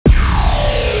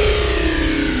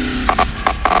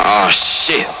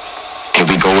shit. Here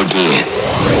we go again.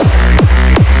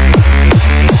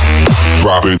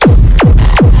 Drop it.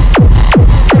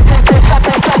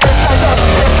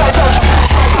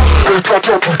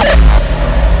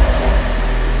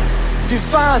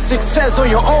 Define success on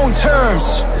your own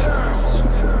terms,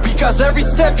 because every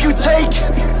step you take,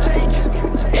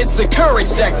 it's the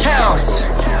courage that counts.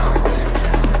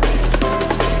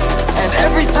 And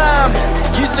every time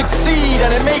you succeed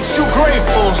and it makes you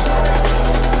grateful,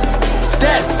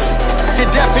 that's the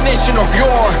definition of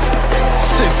your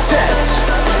success.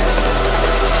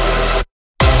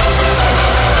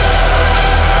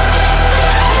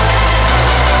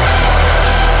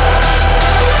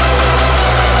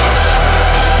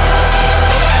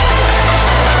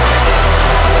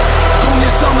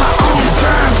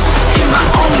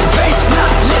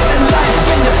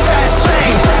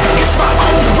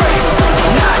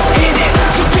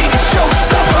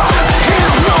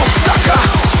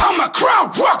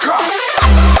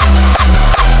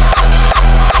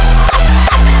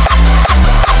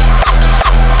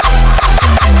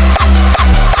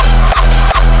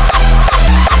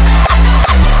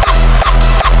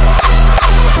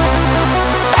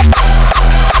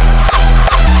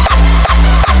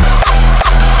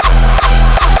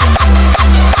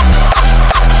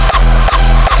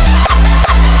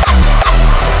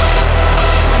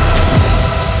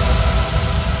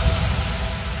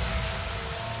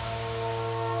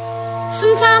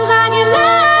 Sometimes I get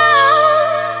loud,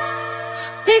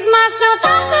 pick myself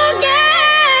up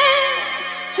again,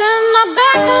 turn my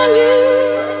back on you,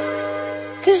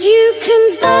 'cause you can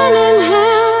burn in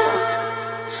hell.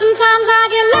 Sometimes I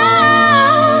get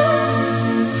loud,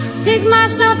 pick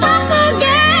myself up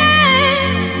again,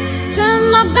 turn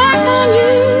my back on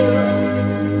you,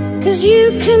 'cause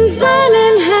you can burn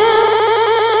in hell.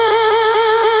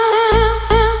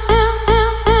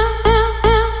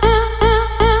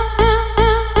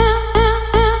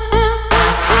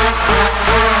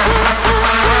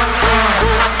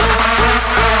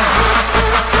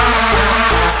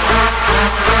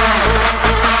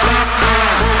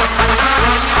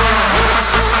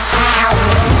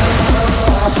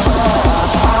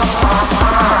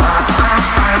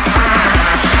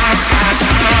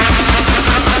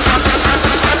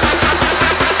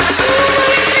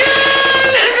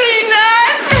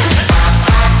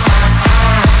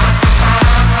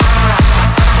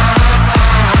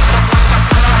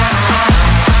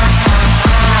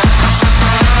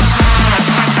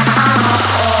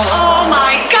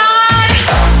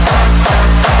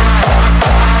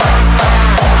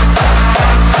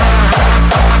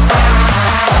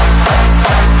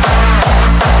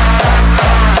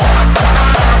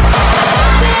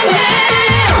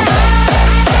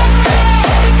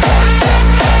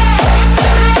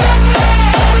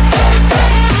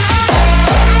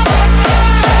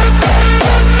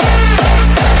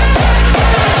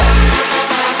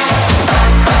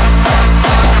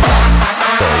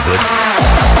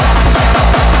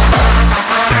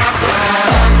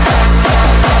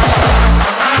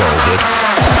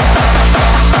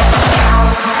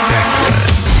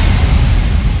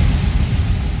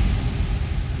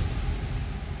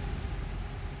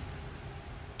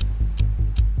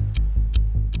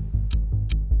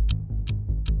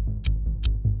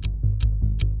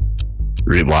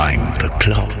 Rewind the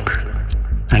clock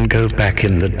and go back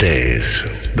in the days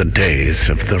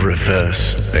of the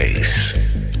reverse bass.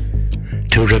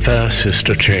 To reverse is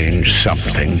to change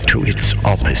something to its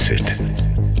opposite.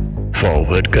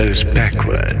 Forward goes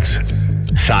backwards.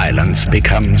 Silence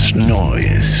becomes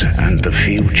noise, and the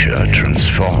future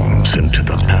transforms into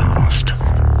the past.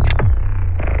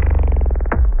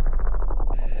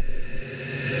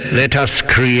 Let us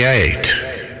create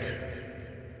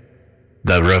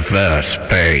the reverse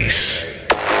bass.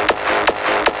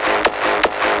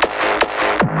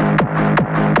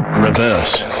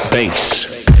 Reverse bass.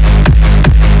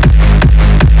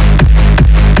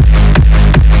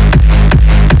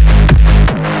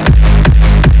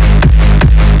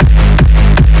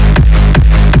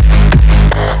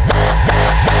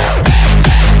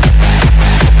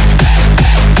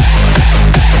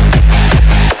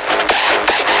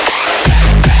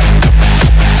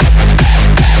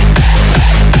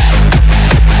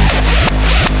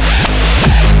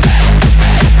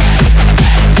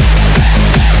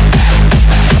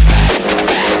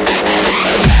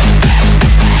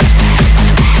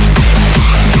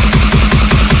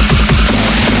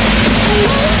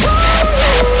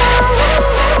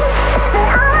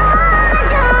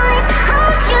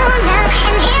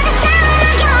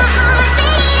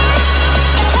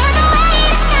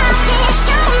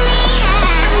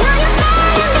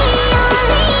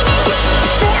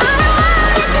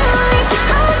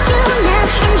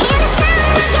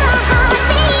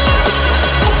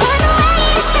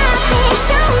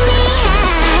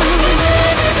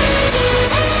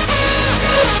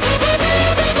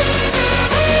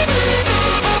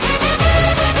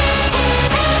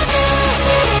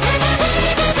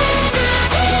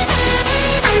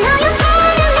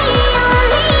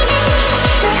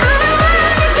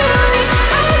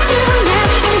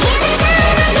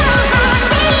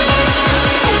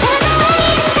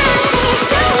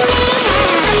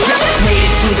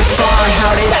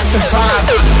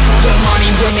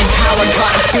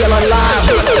 feel alive.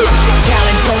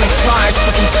 Talent don't expire,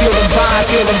 so can feel the vibe,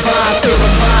 feel the vibe, feel the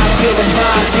vibe, feel the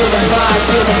vibe, feel the vibe,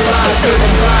 feel the vibe, feel the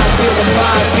vibe, feel the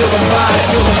vibe, feel the vibe,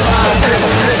 feel the vibe, feel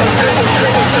the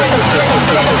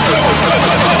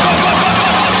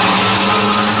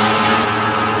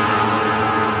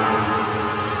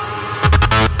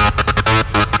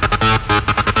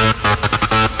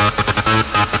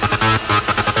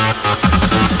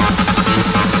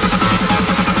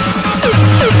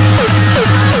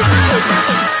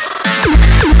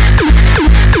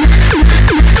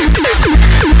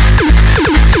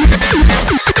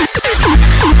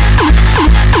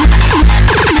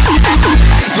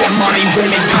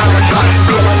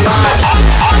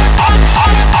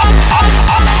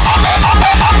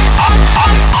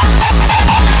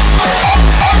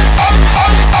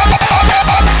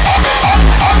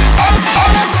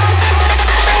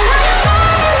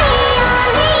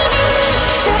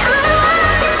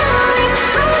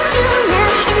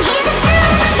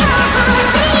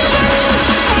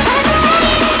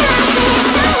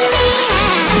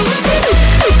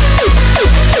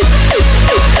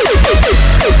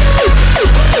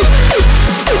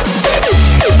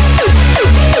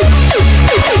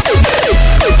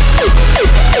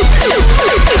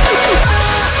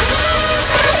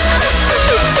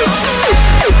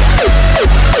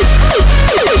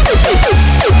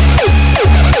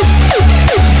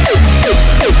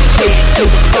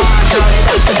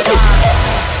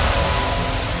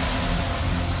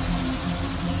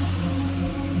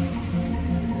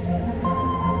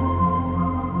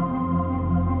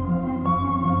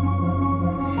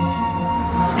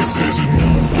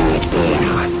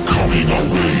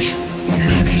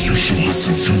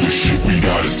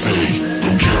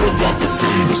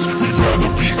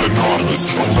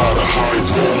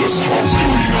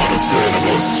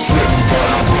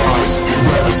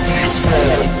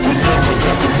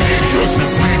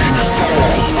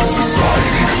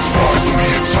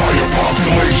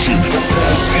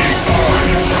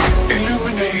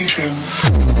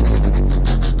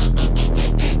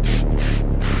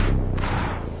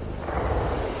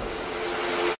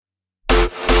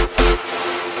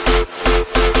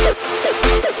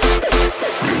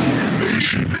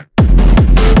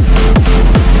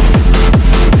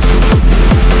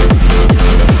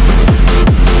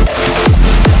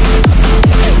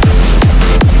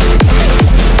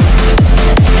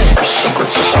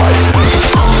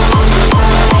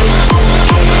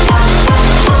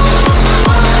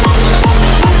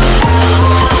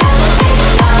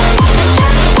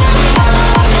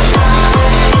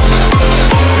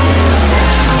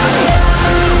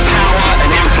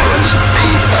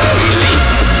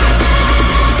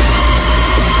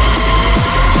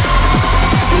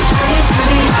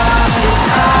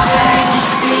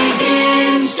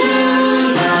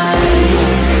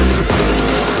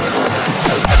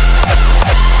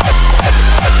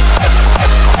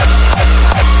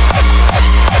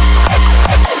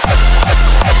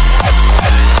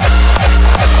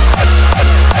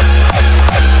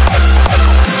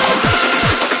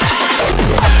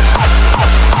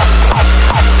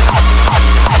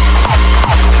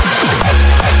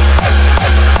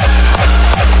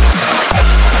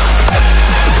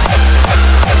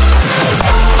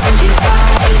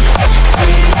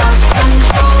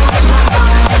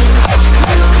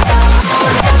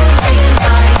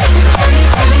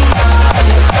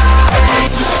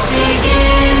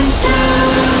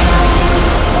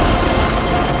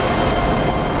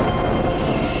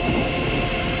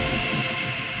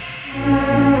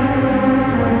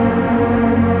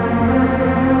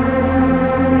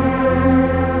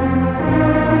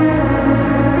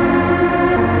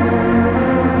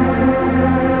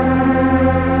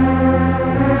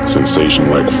Sensation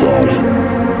like falling,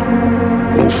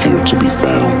 no fear to be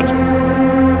found.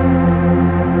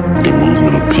 A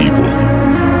movement of people,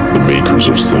 the makers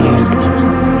of sound.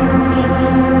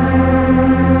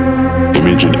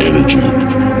 Image and energy,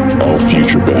 all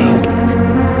future bound.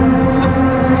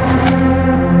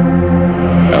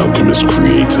 Alchemists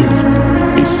creating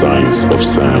a science of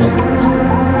sound.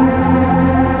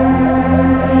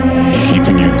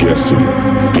 Keeping you guessing,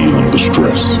 feeling the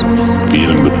stress,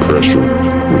 feeling the pressure,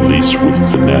 release with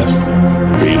finesse.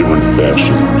 Vader in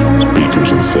fashion,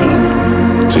 speakers and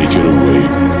sound. Take it away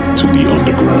to the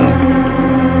underground.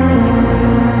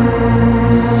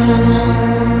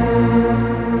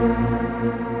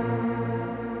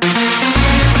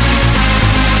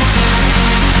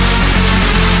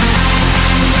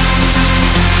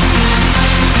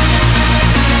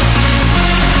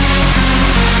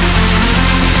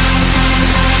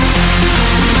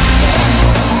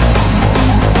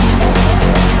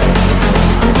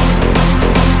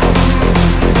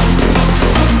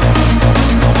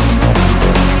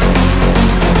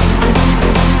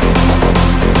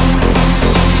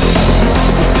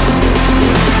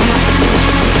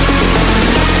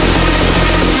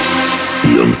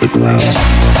 sound.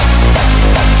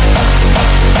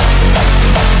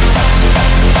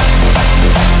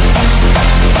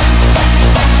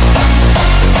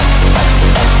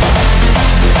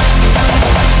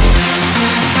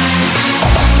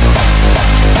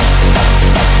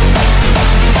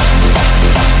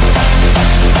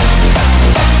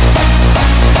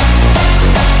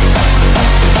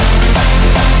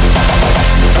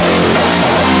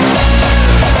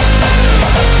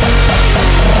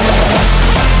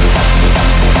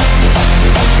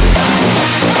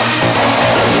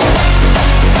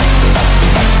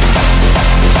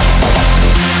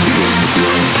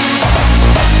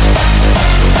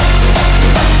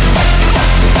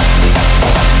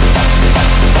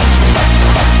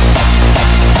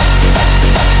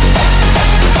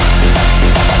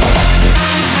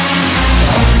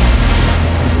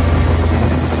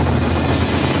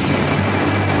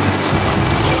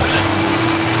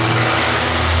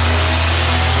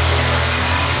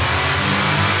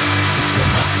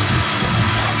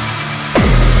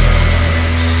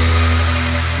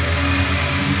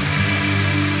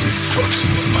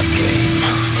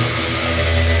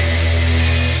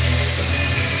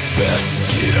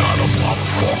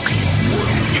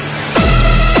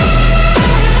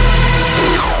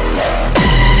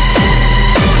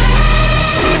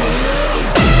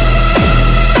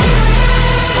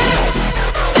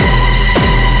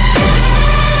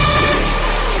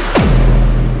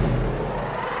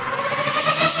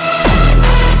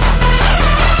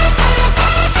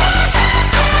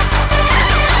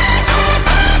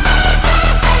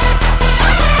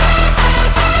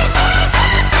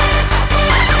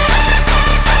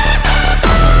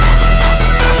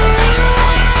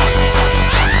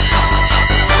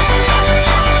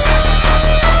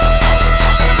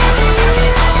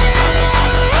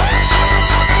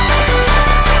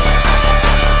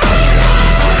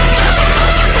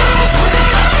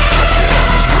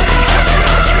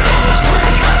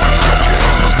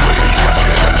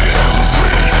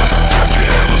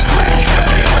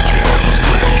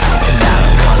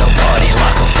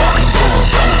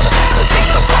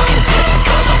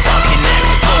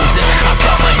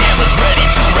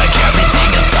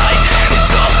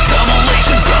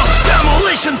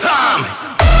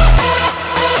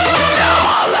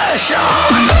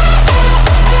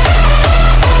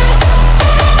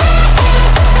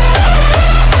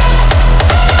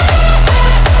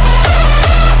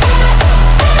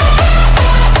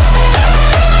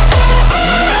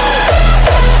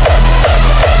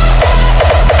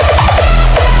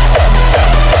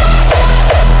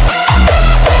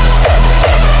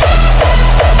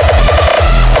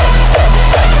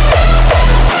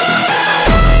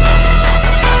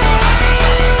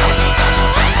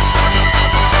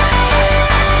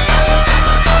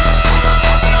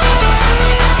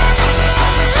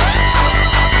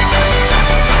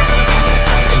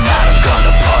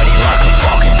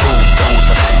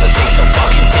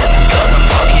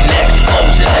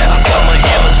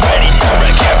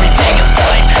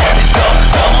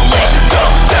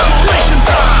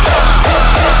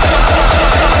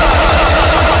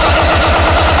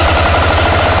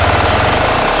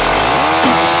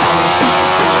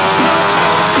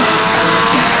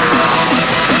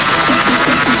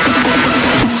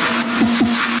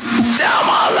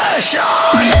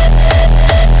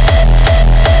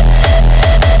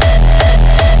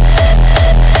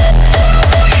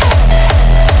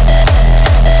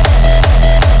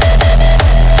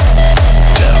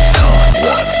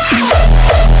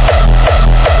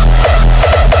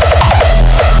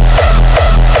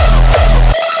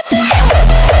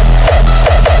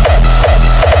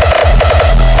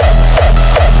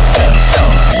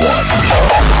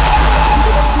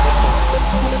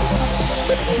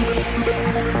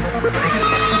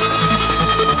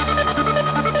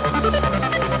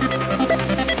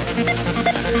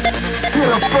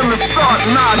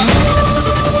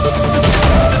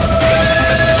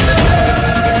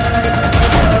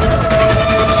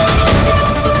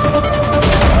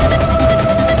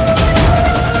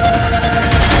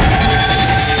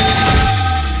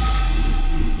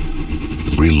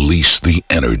 Release the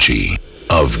energy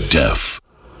of Defqon.1.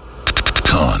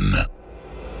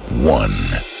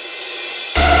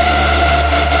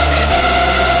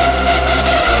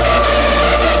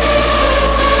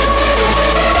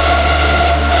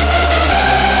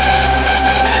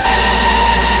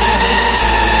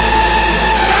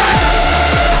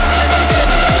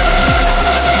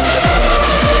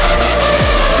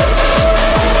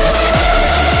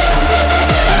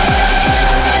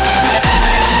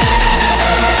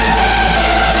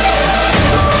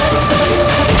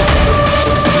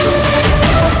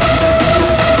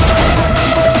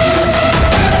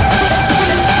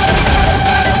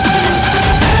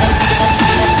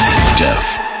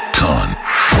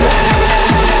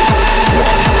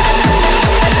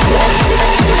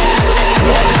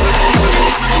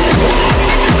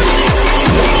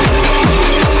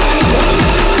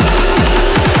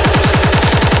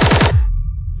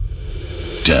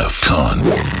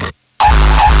 Defqon.1.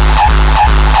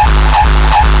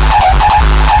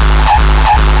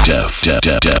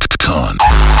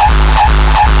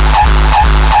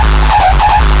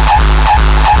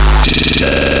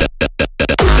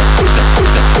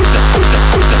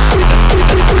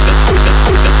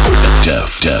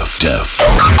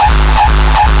 Defqon.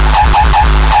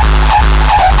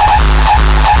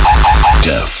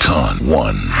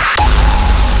 Defqon.1.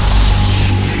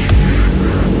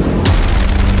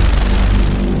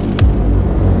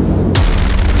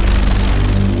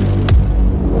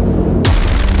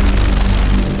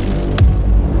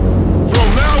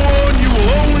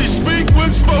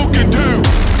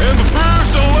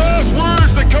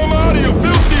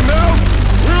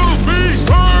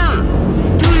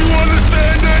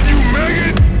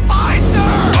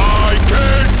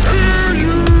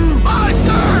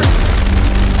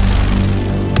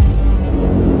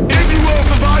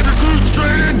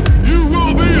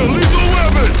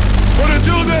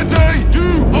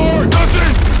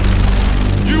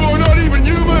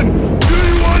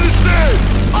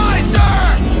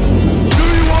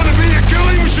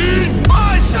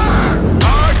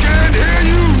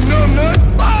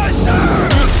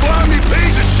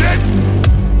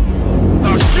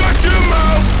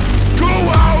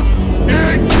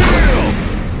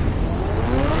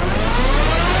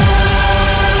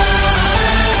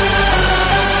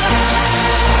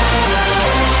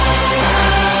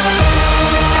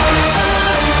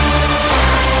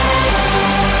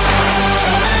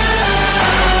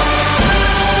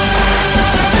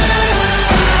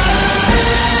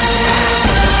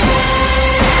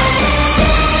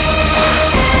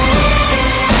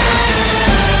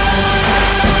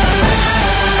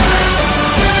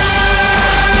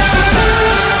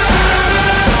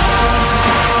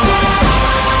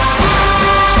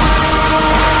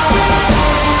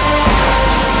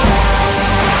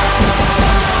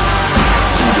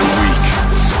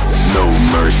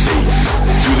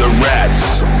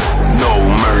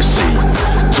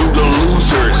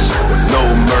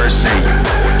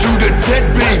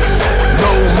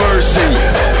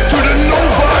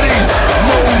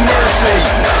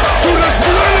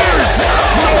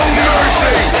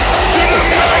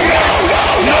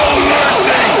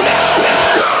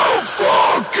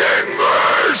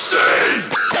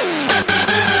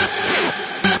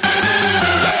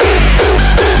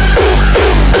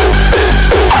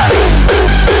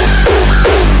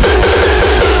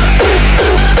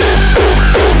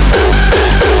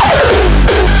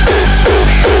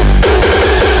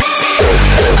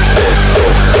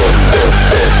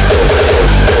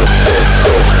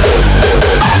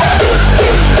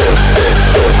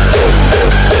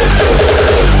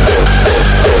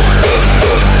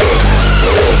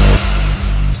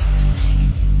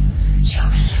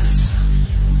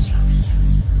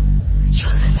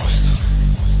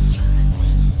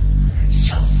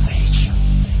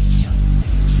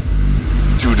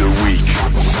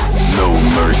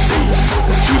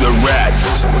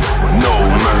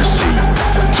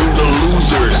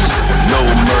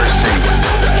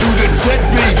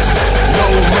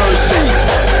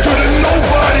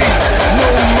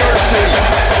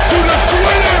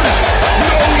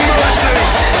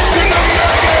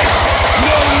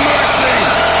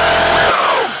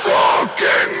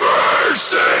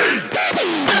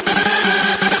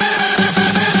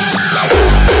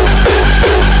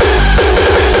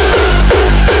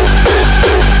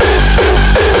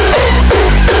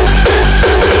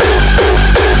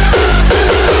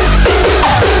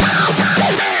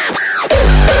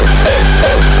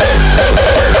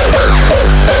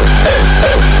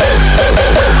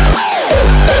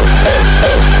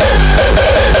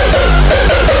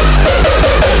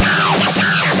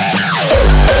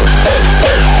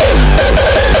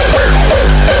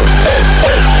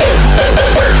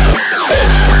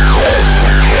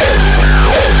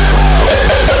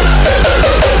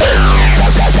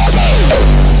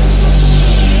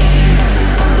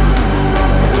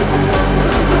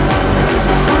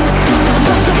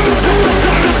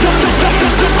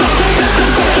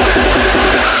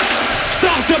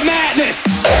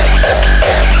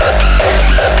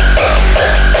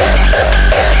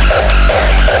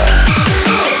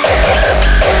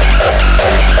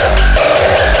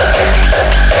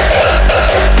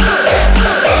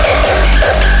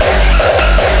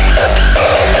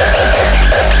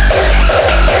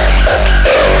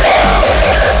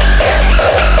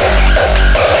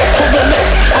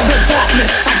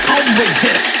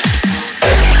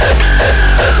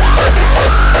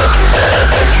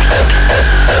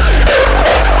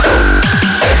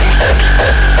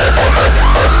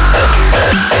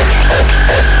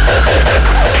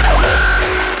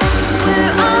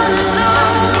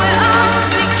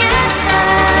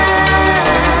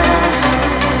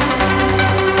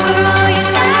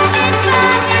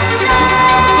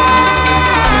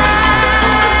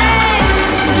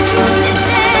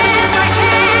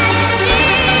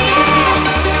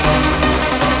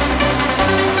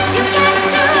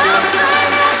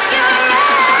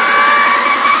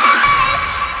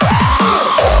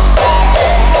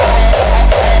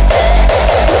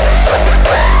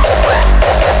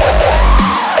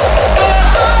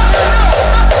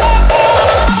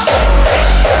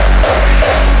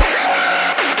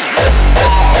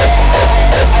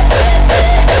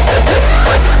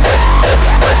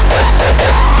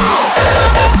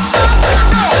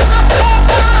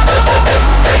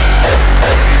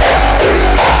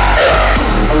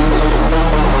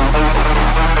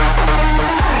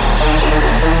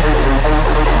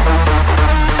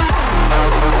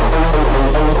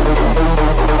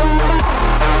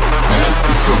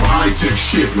 high-tech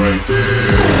shit right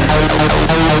there.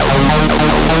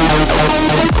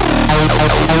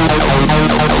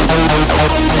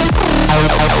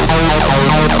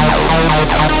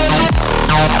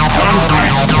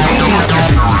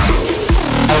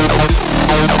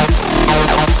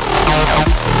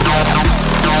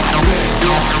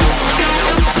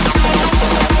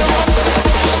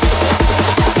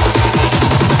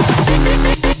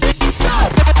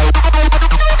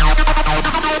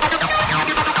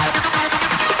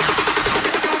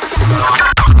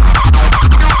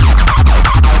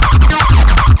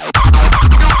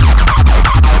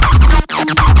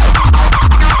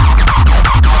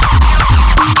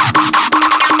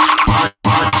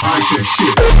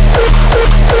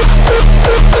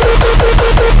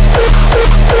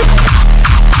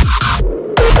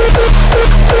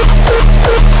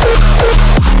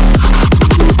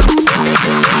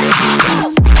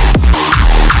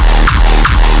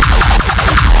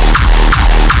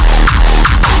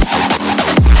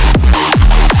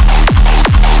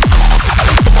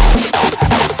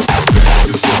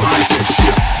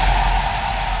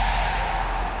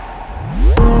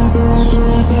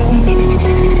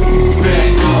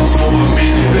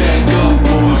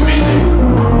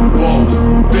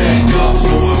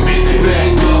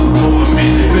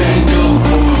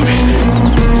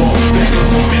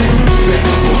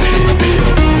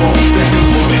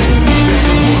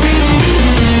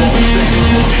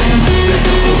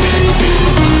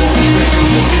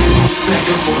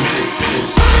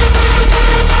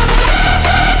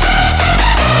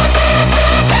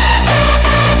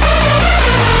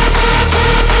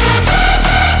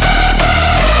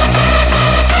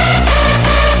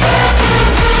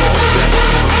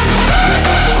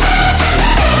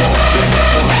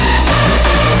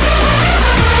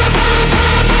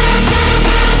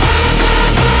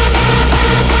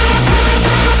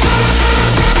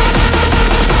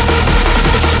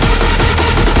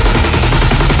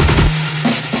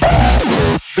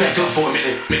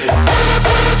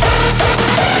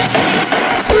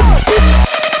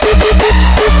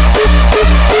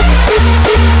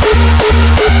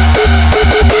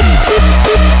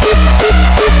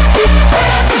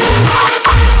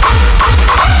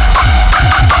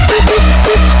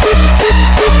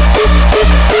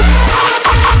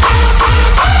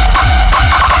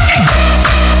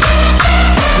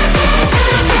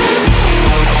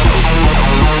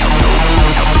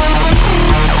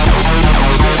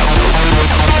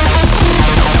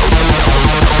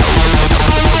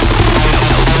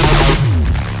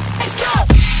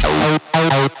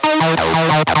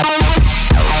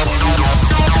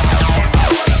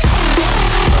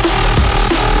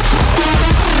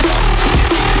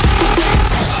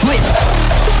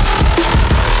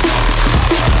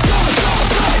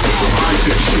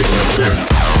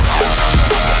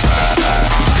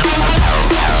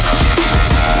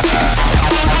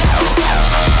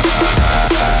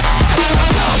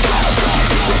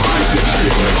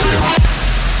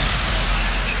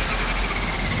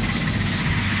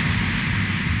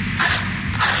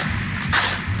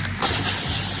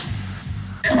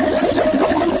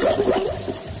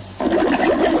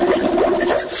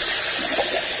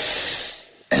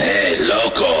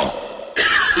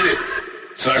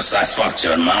 First I fucked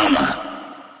your mama.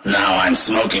 Now I'm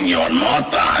smoking your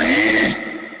mota, eh?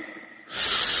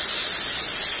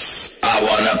 I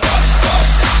wanna puff, puff,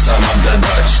 some of the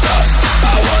Dutch stuff.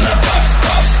 I wanna puff,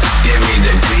 puff, give me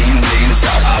the green, green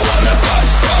stuff. I wanna puff,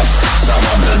 puff, some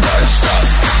of the Dutch stuff.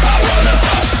 I wanna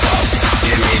puff, puff,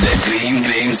 give me the green,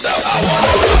 green stuff. I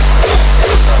wanna puff, puff,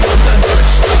 some of the Dutch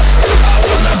stuff. I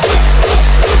wanna puff, puff,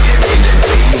 give me the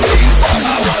green, green stuff.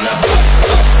 I wanna puff,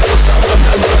 puff, some of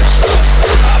the Dutch stuff.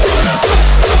 I wanna puff,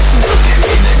 puff, give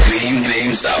me the green,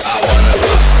 green stuff. I wanna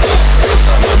puff, puff,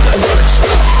 some of the Dutch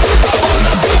stuff. I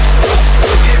wanna puff, puff,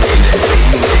 give me the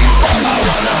green, green stuff. I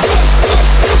wanna puff,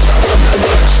 puff, some of the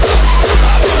Dutch stuff.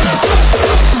 I wanna puff,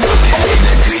 puff, give me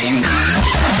the green.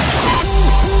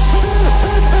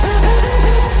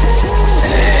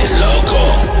 Hey, loco.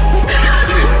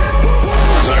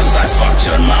 First I fucked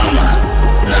your mama.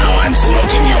 Now I'm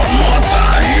smoking your mota,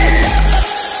 eh?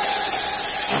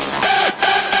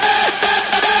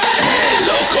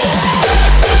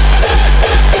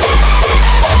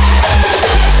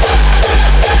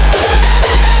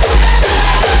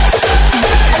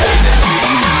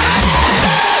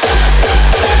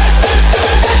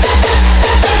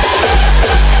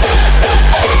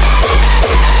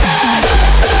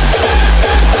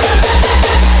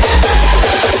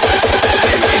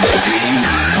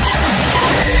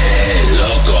 Hey,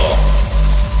 loco.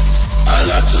 I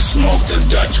like to smoke the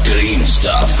Dutch green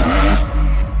stuff, huh?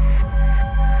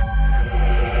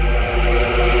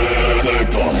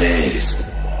 days.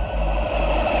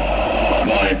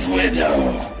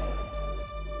 ONETWO.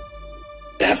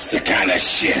 That's the kind of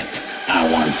shit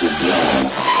I want to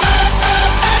blow.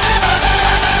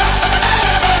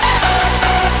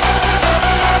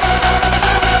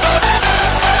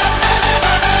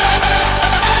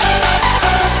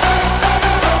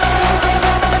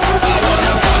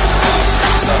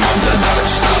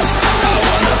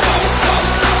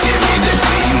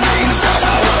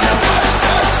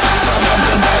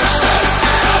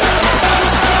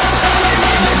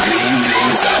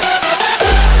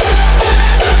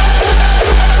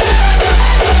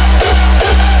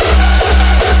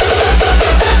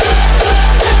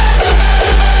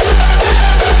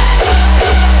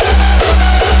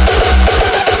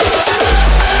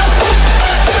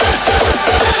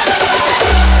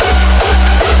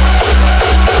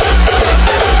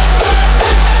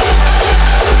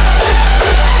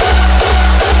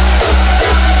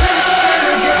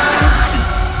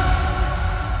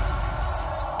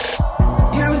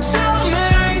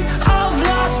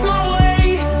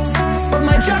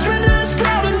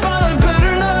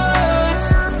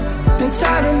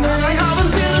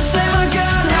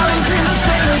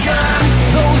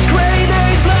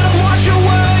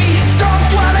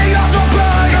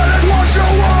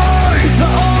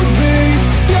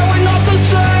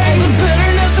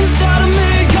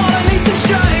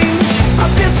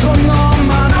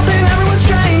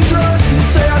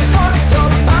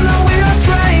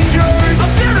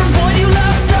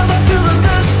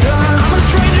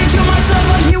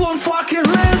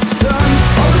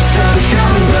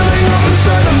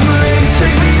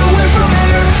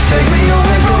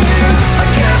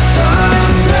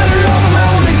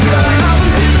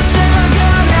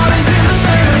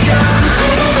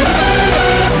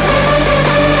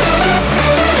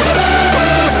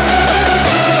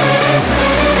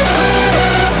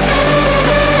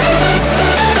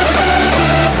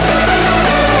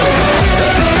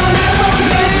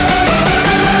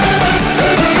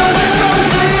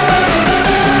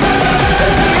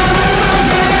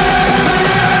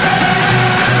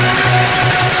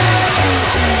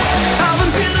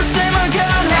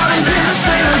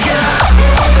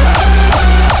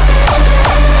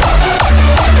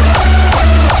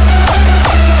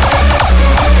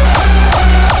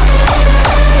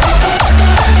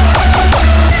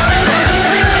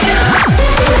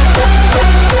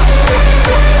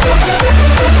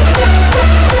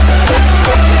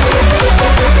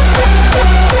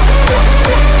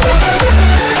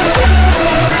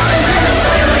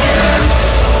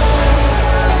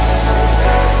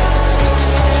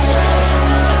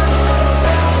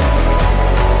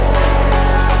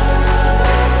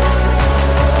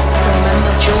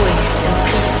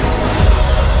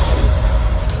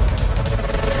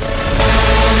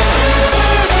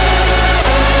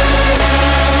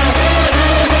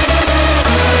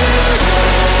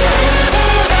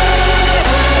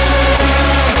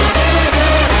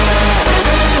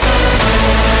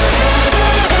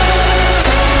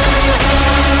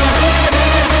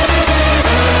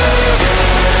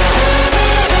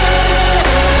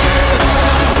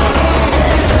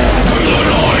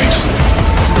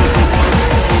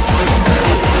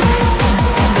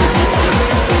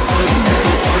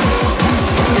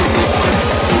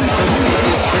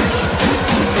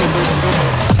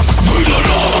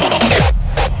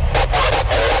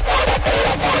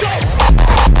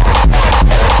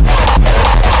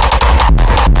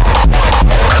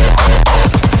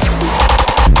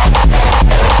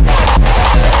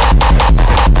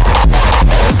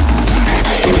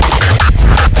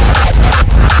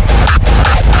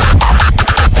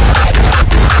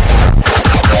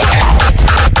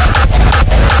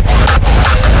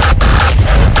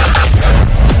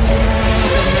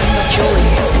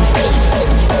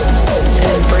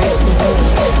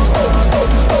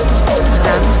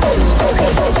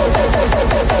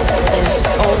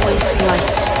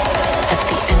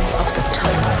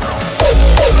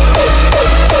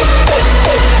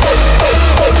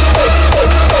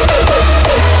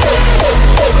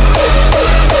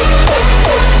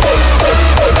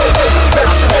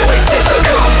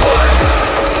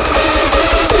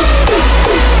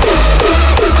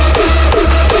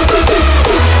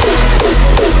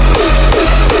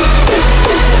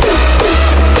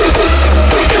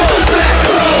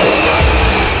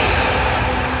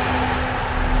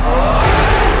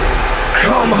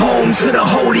 to the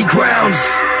holy grounds.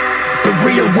 The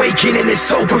reawakening is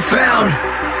so profound.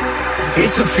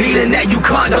 It's a feeling that you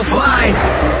can't define.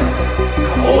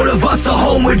 All of us are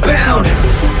homeward bound.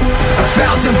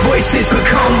 1,000 voices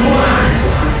become one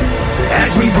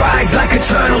as we rise like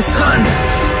eternal sun.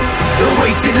 The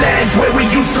wasted land lands where we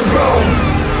used to roam.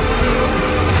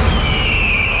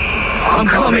 I'm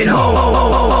coming home.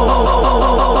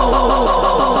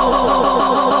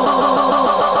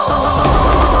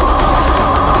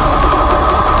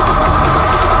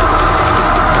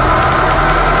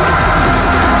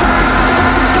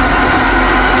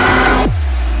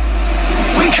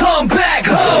 We come back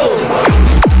home.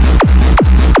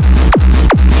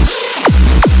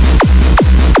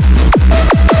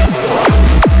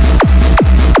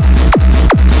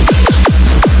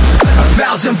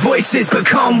 Voices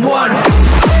become one.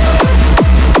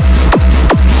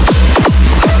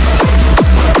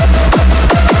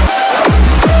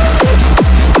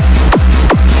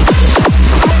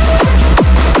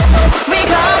 We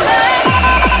come back.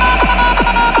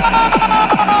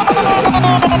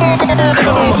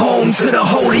 Come home to the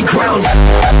holy grounds.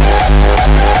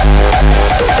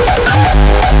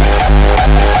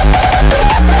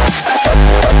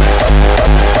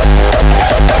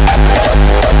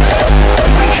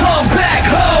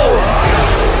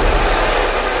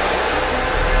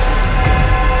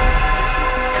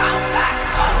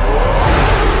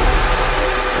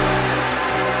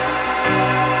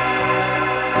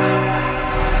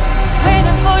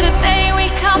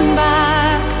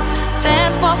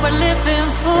 We're living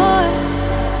for.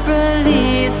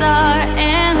 Release our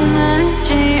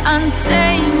energy,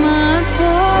 untamable.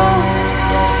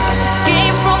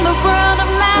 Escape from the world of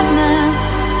madness.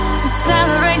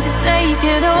 Accelerate to take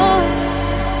it all.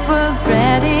 We're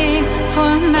ready for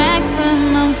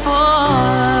maximum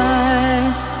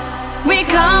force. We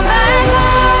come back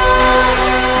home.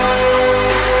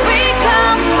 We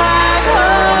come back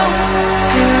home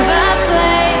to the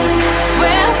place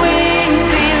where we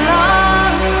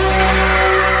belong.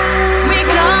 We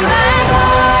come back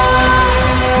home.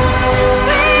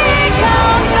 We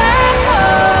come back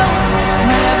home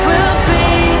where we'll be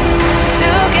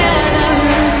together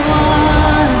as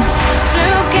one.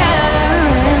 Together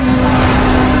as one.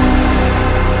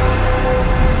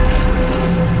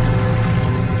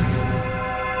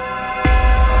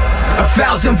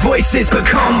 1,000 voices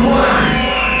become one.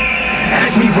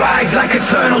 As we rise like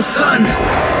eternal sun.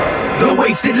 The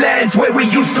wasted lands where we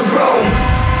used to roam.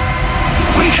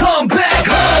 We come back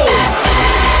home.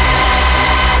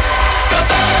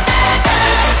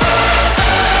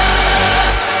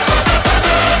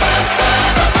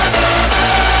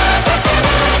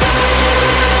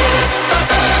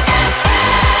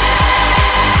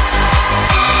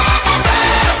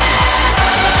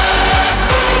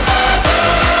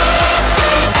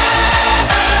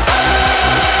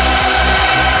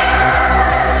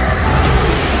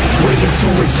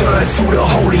 Return to the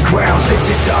holy grounds. This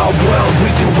is our world. We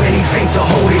do anything to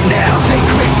hold it now.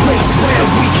 Sacred place where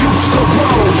we used to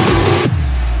roam.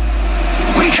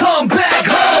 We come back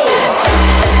home.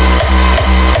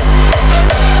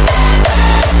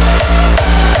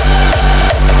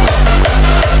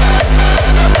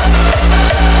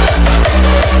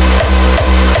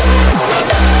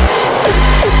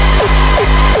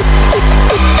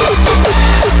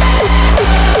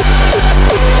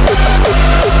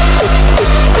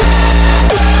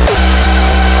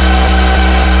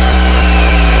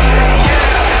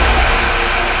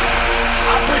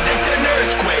 I predict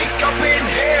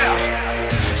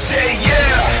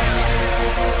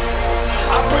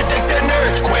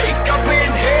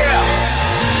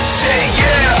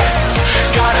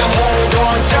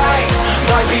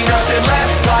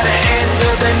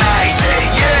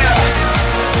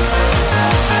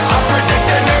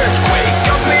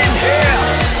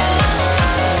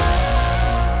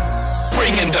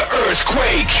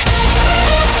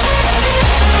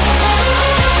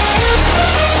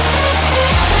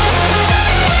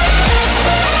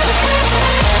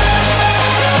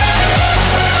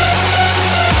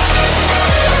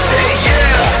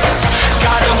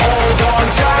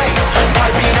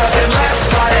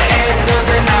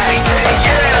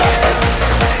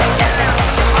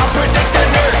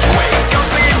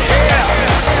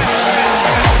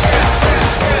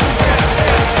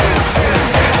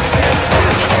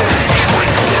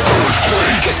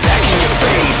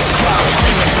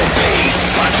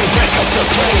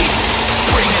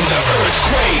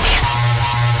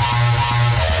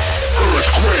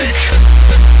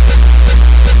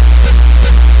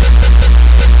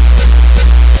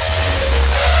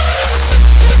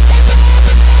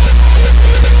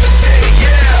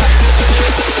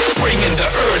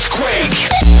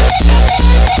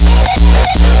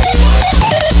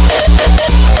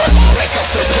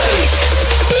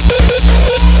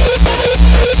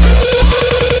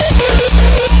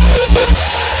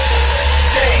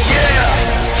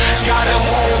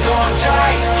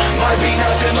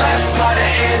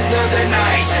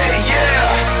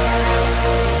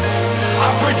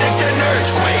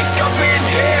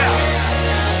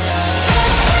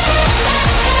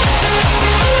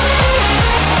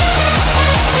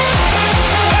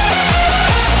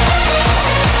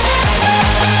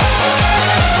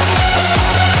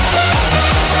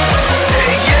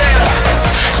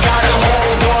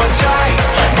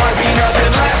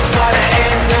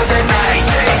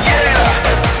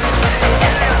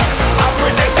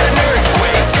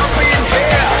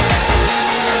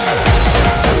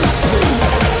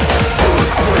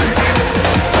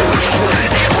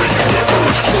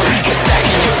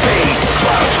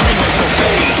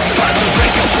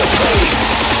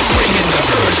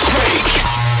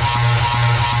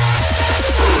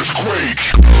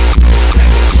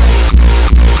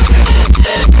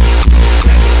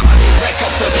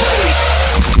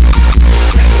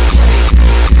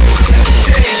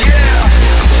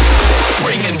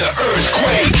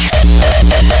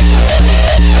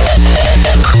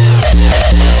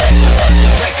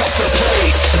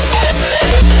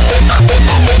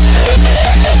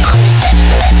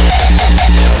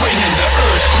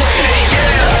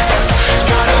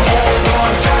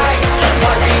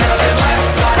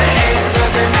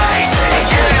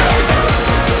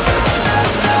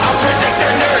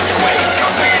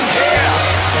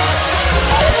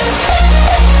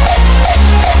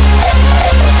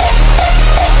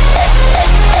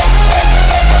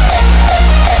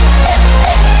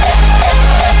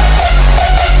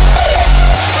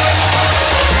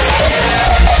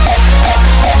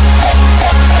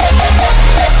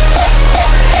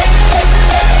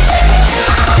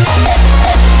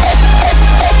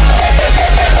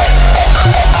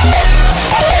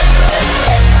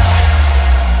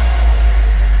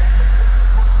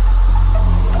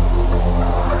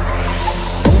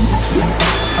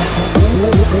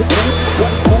Drop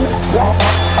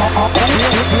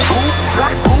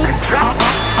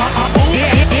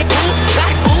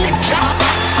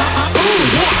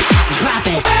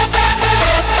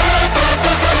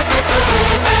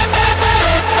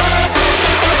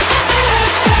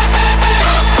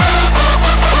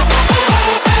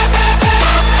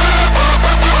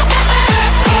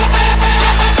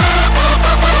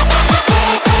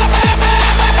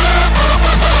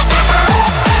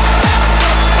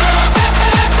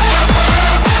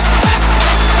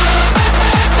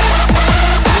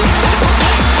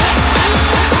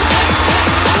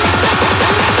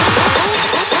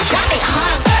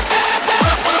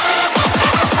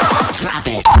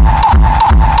it.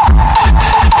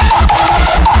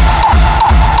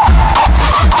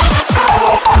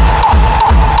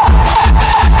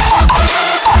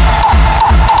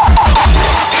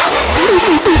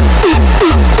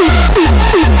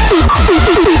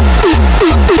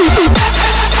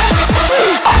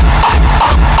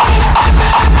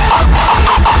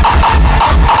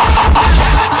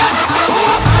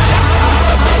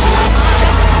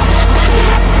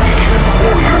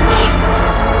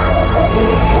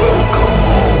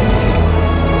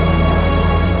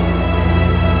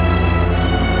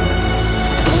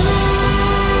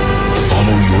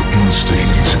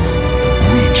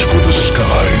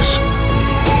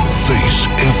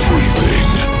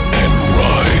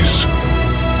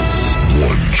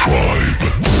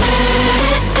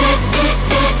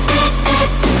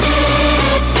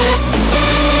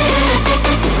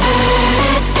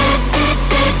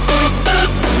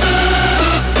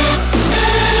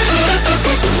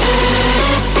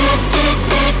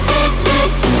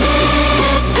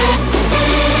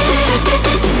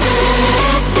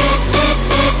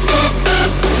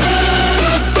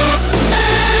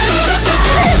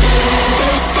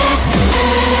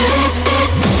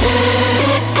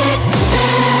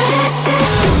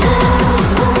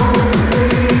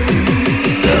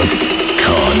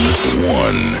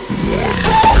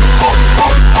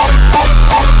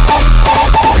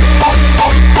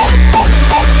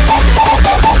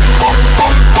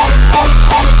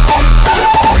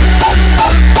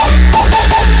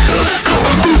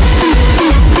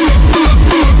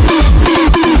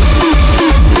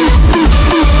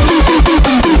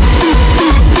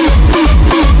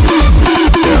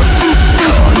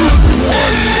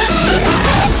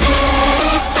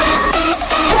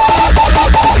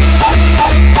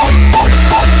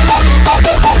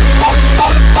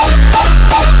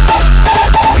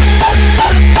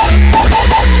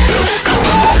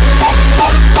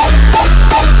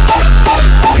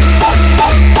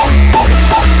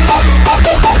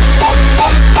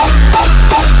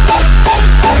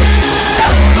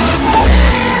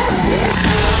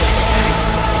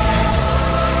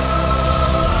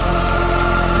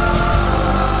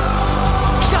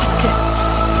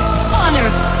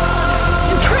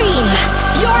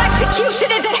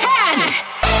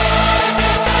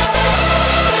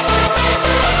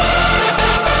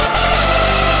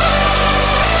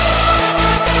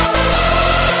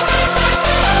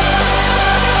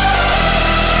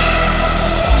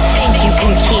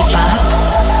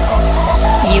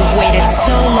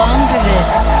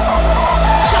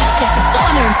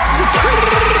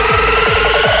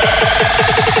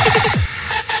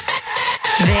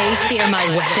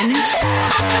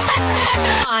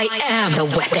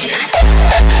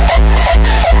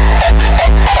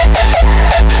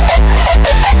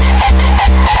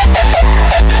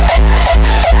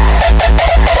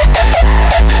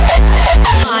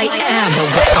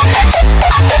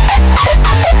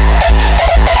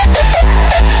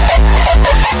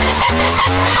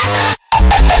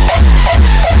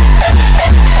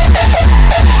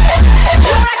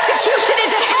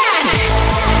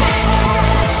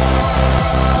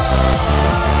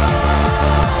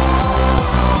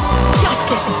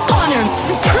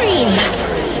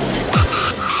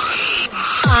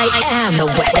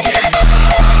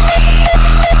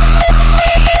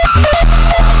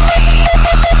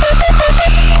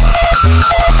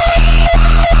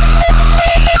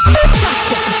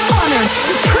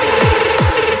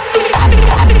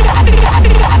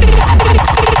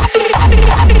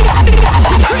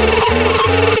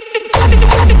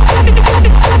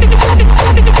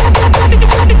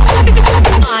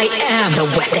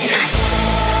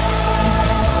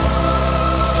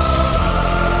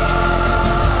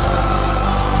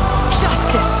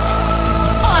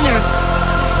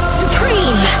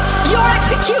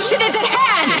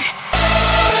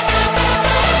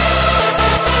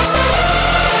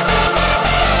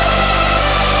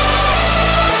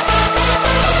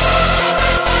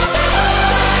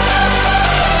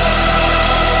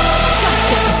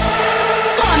 Justice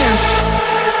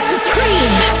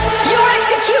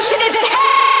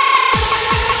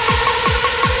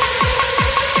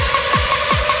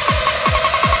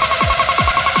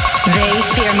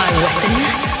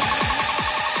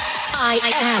I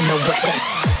am the weapon.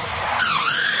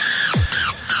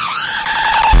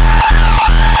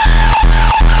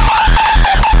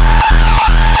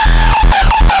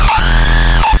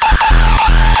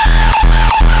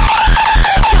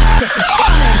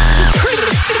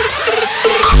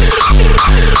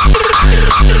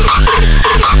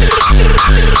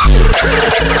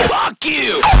 Fuck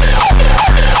you!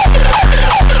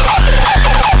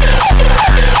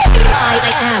 I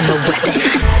am the weapon.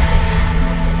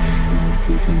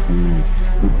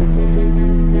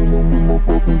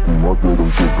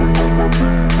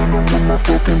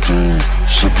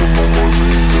 Sipping on my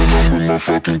lean and I'm with my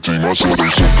fucking team. I said I'm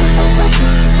sipping on my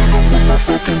lean and I'm with my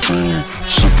fucking team.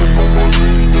 Sipping on my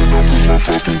lean and I'm with my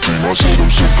fucking team. I said I'm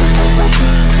sipping on my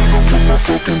lean and I'm with my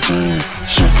fucking team.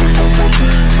 Sipping on my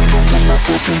lean and I'm with my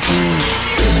fucking team.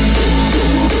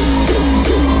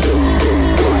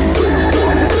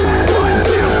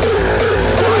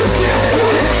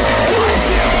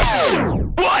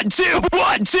 1, 2,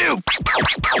 1, 2.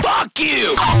 Fuck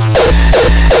you! Fuck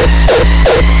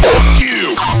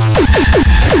you!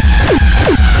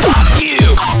 Fuck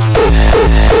you!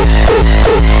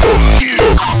 Fuck you!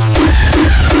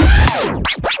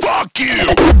 Fuck you!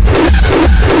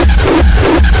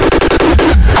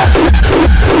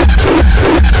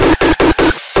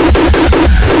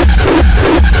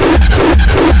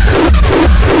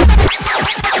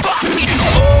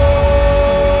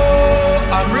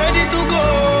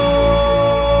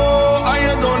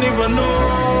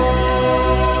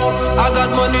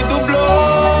 Money to blow.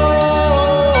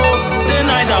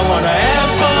 Tonight I wanna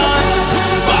have fun.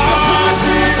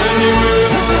 Party anywhere.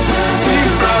 In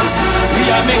France, we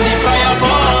are make the fire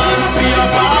burn. We are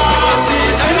party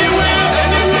anywhere,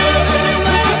 anywhere,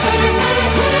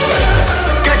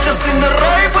 anywhere. Catch us in the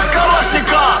rave with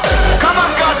Kalashnikov.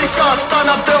 Kamikaze shots, turn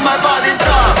up till my body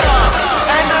drop.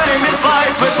 Entering this fight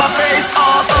with my face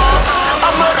off.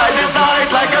 I'ma ride this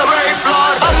night like a rave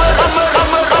lord. I'ma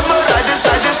ride this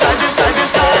night, this night, this night,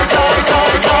 this night.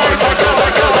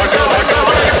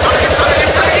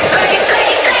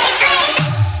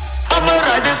 I'ma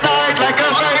ride this night like a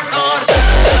rave lord.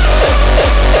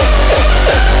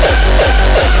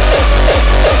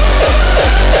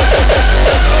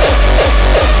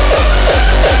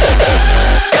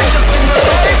 Catch us in the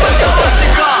rave with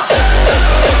Kalashnikov.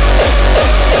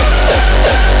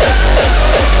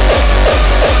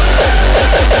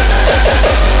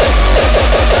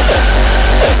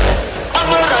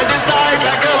 I'ma ride this night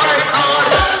like a rave lord.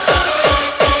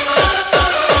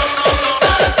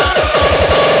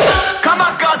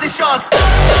 Kamikaze shots.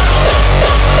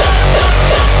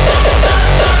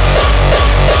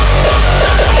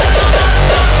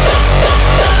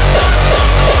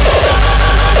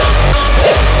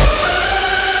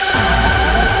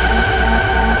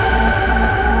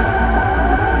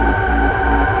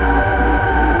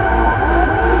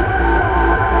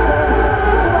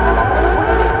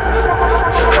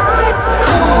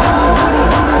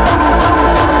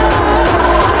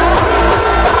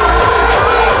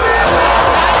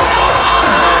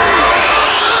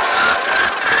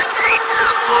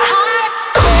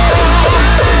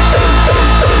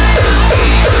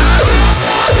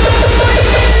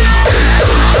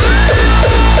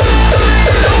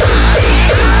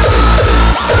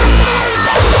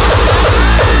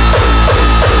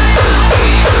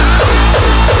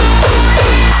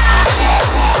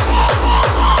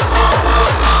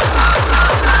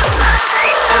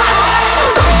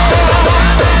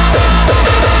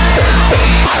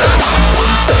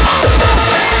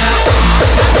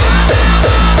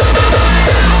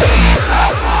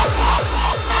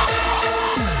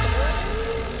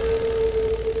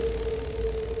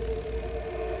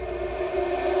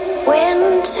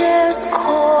 Winter's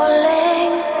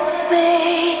calling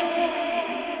me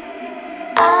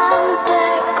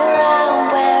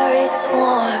underground where it's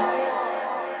warm,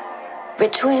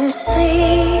 between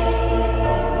sea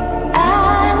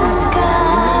and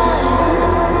sky,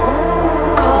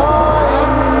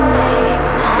 calling me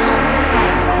home.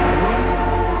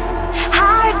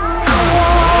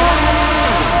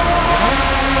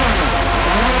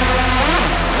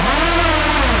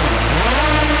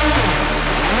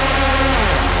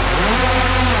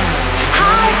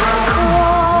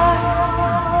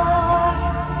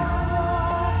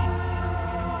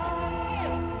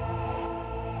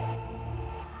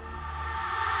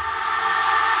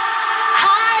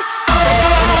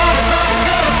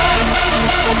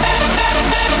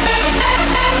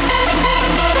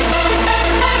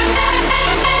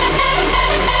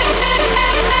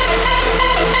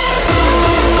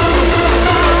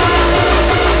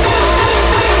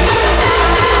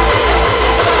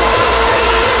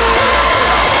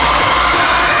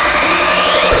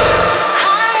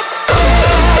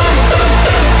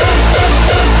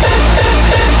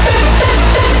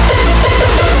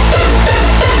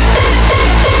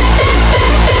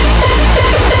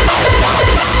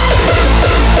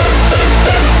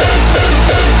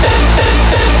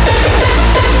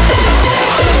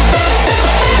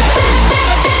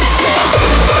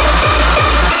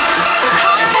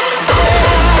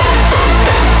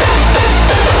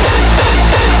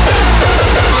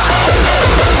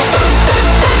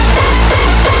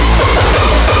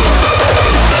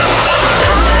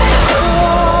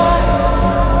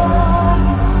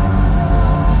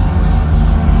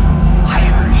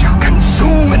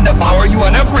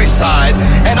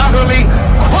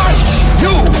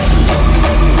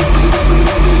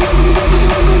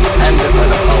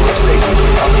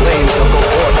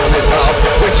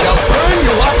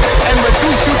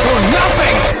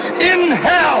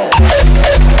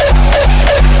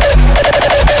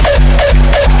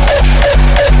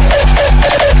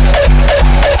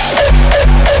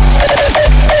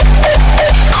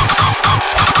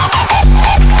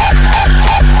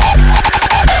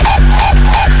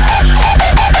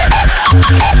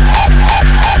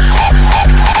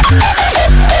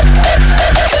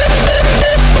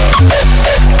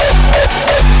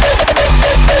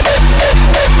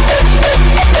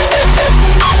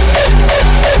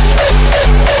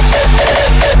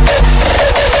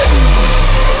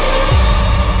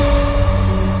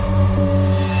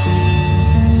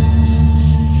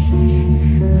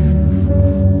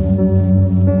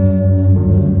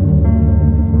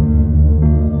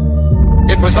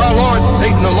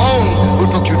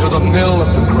 mill of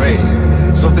the grave,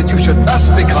 so that you should thus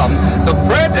become the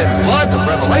bread and blood of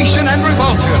revelation and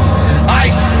revulsion. I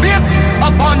spit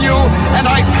upon you, and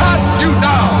I cast you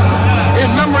down in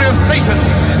memory of Satan,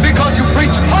 because you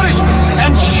preach punishment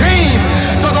and shame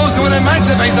to those who would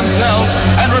emancipate themselves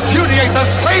and repudiate the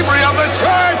slavery of the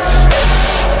church.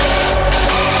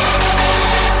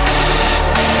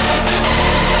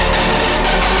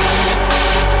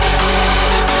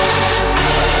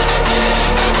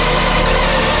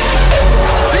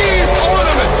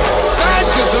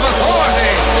 Of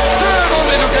authority serve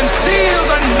only to conceal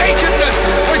the nakedness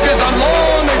which is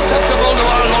alone acceptable to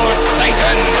our Lord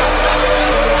Satan.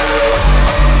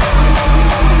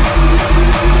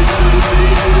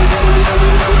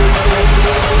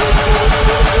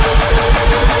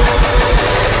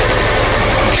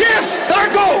 Kiss the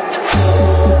goat!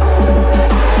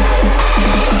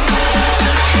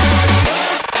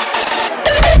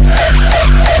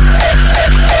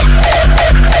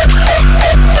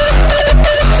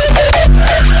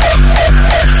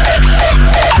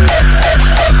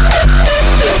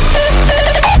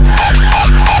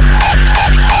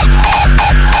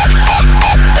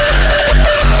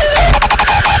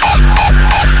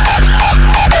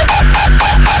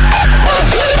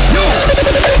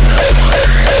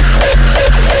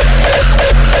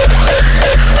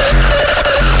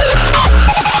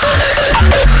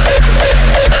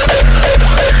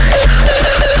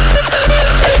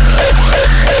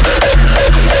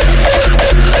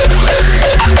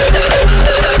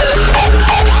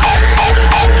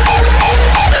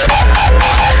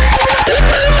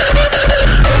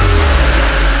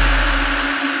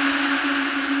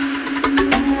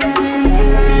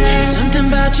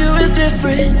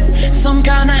 Some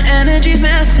kind of energy's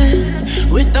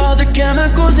messing with all the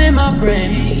chemicals in my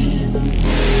brain.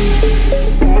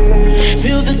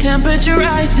 Feel the temperature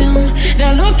rising,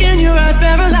 that look in your eyes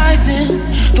paralyzing.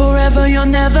 Forever you're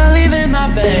never leaving my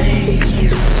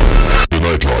veins.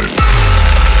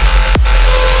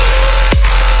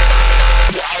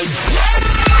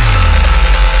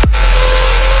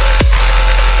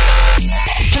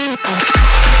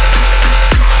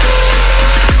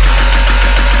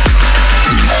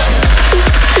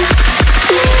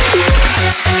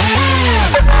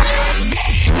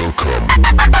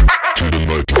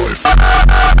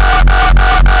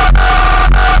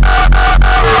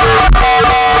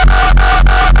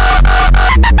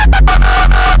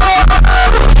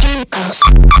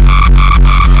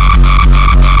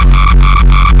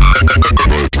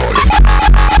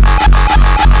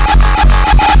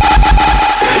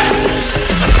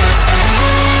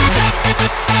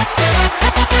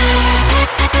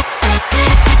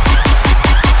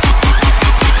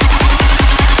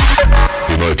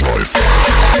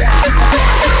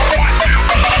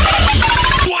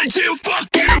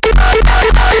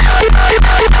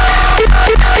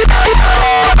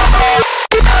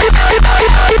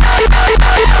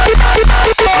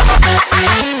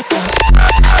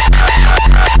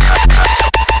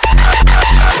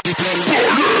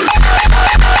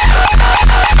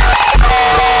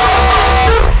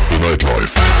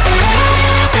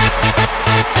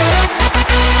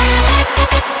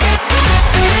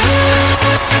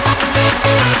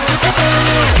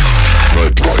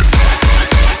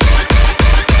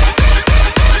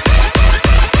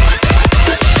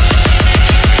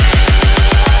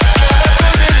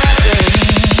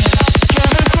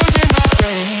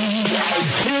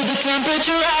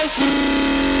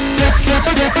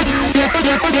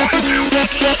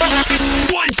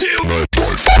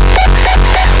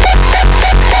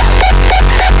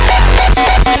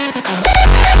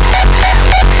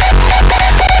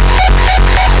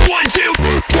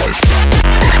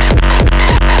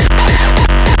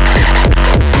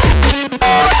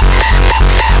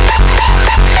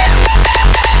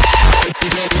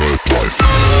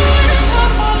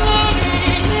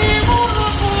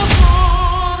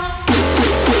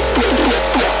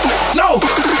 No!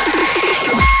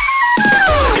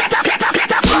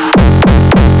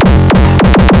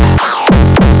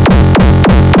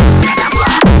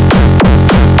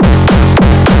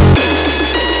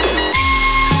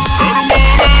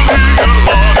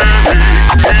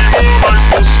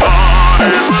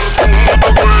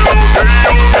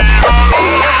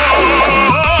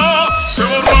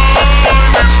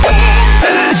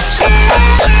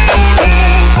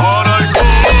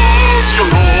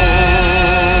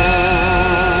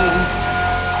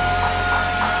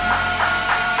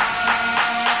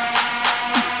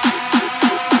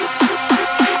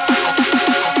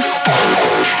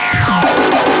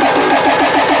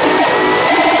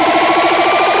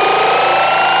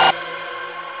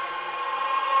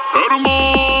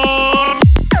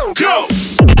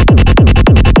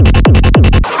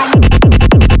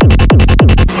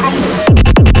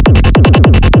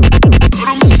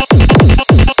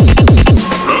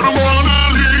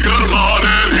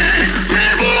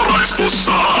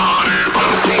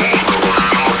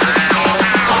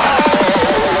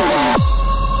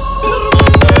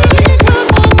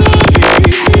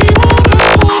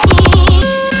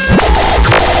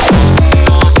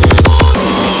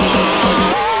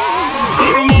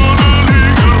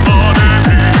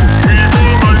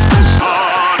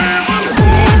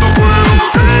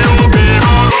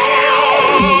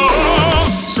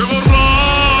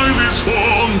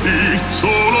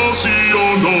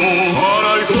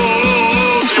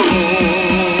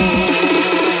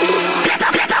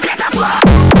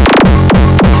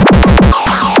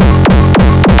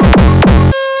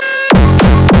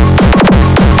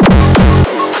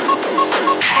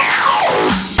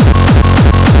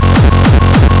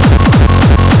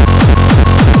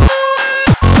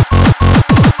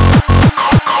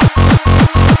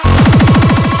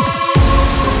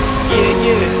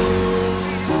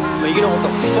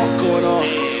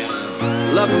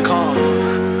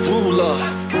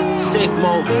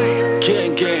 mode,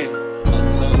 gang gang.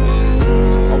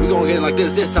 Oh, we gonna get it like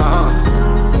this time, huh?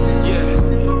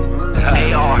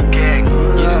 Yeah. AR gang.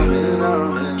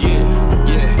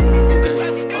 Okay.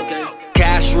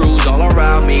 Cash rules all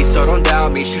around me, so don't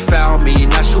doubt me. She found me,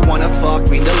 now she wanna fuck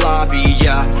me in the lobby,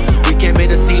 yeah. We came in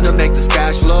the scene to make this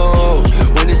cash flow.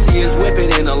 When the sea is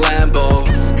whipping in a Lambo.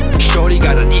 Shorty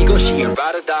got an ego, she ain't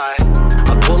ride or die.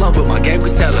 I pull up with my gang, we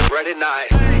celebrate at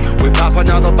night. We pop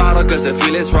another bottle cause the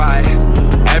feeling's right.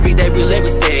 Every day we live, we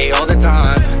say all the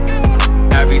time.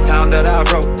 Every time that I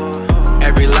wrote,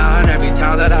 every line, every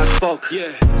time that I spoke.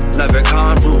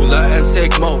 Leprechaun, Ruler, and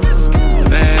Sick Mode.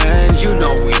 Man, you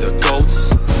know we the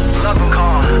goats.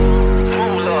 Leprechaun,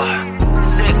 Ruler,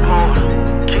 Sick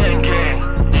Mode, gang gang.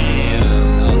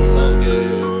 Damn, that was so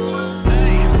good,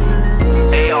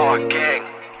 bro. AR gang.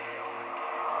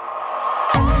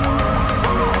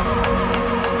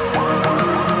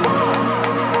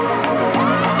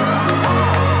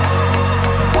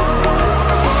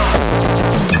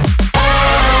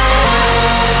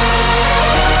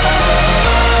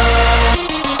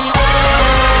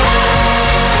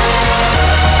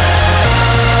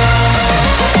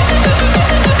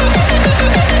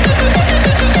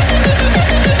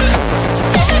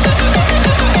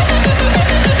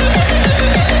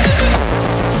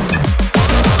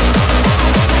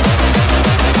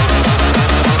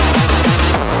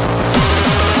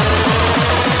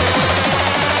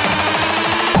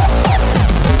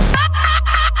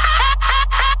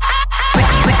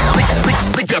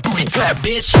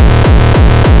 Bitch.